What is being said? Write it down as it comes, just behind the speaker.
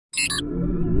This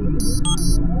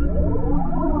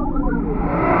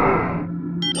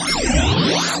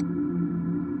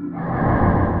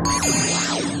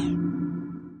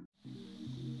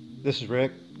is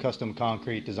Rick, Custom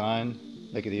Concrete Design,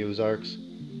 Lake of the Ozarks.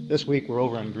 This week we're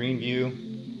over in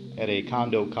GreenView at a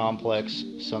condo complex,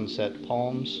 Sunset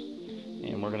Palms,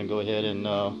 and we're going to go ahead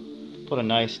and put a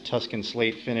nice Tuscan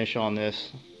Slate finish on this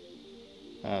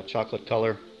chocolate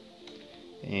color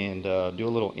and do a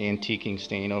little antiquing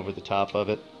stain over the top of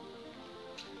it.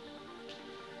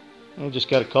 And we've just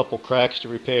got a couple cracks to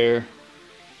repair,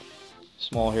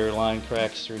 small hairline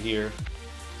cracks through here.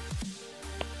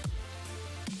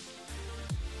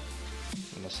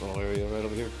 This little area right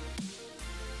over here.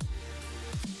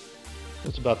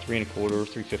 It's about 3 1/4,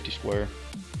 350 square.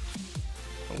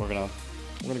 But we're gonna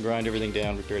grind everything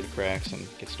down, repair the cracks, and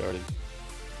get started.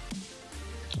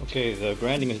 Okay, the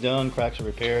grinding is done. Cracks are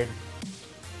repaired.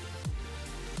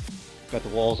 Got the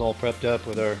walls all prepped up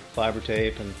with our fiber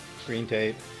tape and screen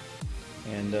tape,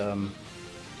 and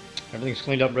everything's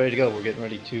cleaned up, ready to go. We're getting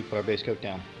ready to put our base coat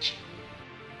down.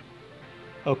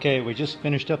 Okay, we just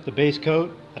finished up the base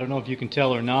coat. I don't know if you can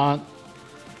tell or not,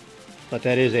 but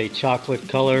that is a chocolate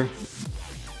color.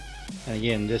 And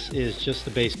again, this is just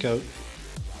the base coat.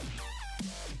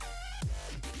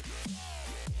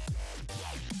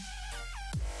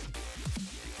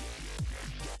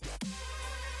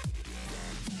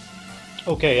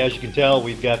 Okay, as you can tell,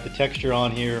 we've got the texture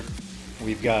on here.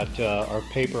 We've got our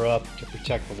paper up to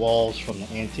protect the walls from the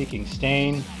antiquing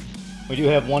stain. We do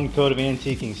have one coat of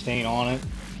antiquing stain on it,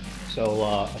 so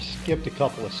I skipped a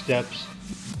couple of steps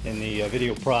in the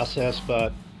video process,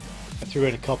 but I threw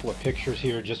in a couple of pictures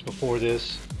here just before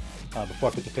this, before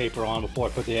I put the paper on, before I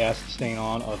put the acid stain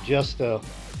on, of just the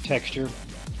texture.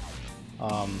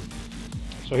 So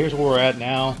here's where we're at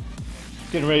now.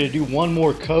 Getting ready to do one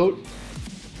more coat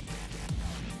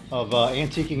of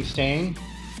antiquing stain.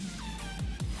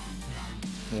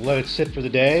 We'll let it sit for the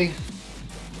day.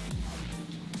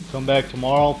 Come back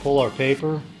tomorrow, pull our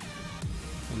paper,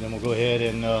 and then we'll go ahead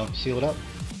and seal it up.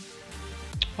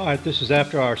 Alright, this is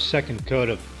after our second coat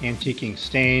of antiquing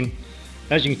stain.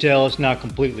 As you can tell, it's not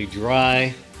completely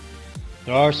dry.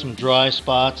 There are some dry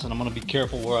spots, and I'm going to be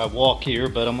careful where I walk here,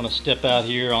 but I'm going to step out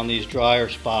here on these drier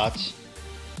spots.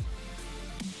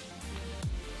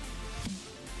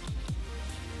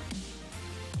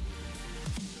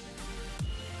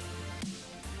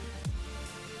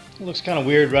 It looks kind of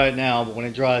weird right now, but when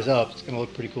it dries up, it's going to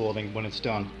look pretty cool, I think, when it's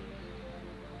done.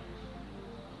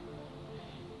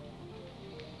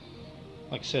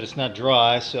 Like I said, it's not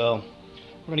dry, so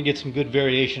we're going to get some good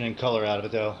variation in color out of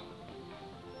it, though.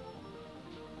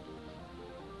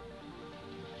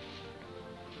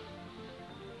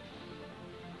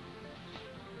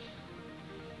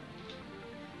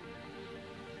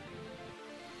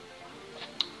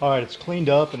 Alright, it's cleaned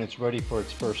up and it's ready for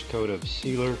its first coat of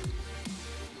sealer.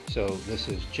 So this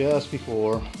is just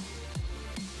before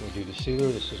we do the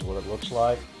sealer. This is what it looks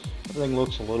like. Everything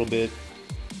looks a little bit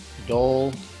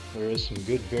dull. There is some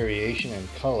good variation in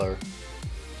color,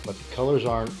 but the colors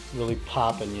aren't really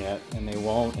popping yet, and they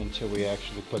won't until we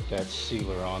actually put that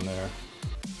sealer on there.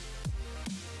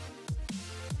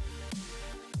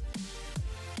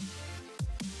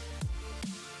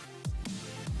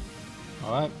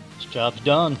 Alright, this job's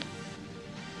done.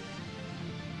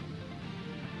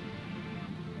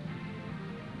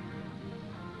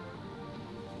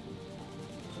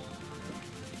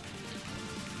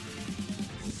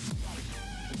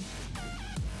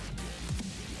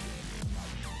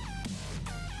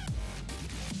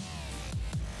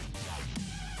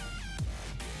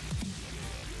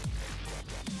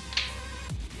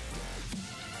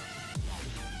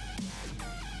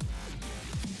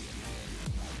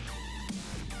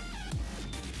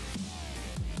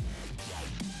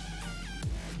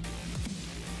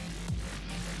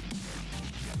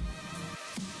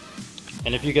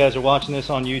 And if you guys are watching this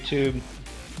on YouTube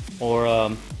or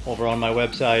over on my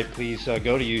website, please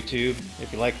go to YouTube.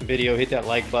 If you like the video, hit that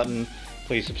like button.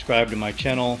 Please subscribe to my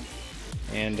channel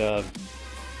and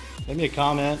leave me a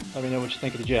comment. Let me know what you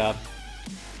think of the job.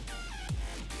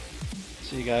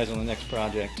 See you guys on the next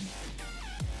project.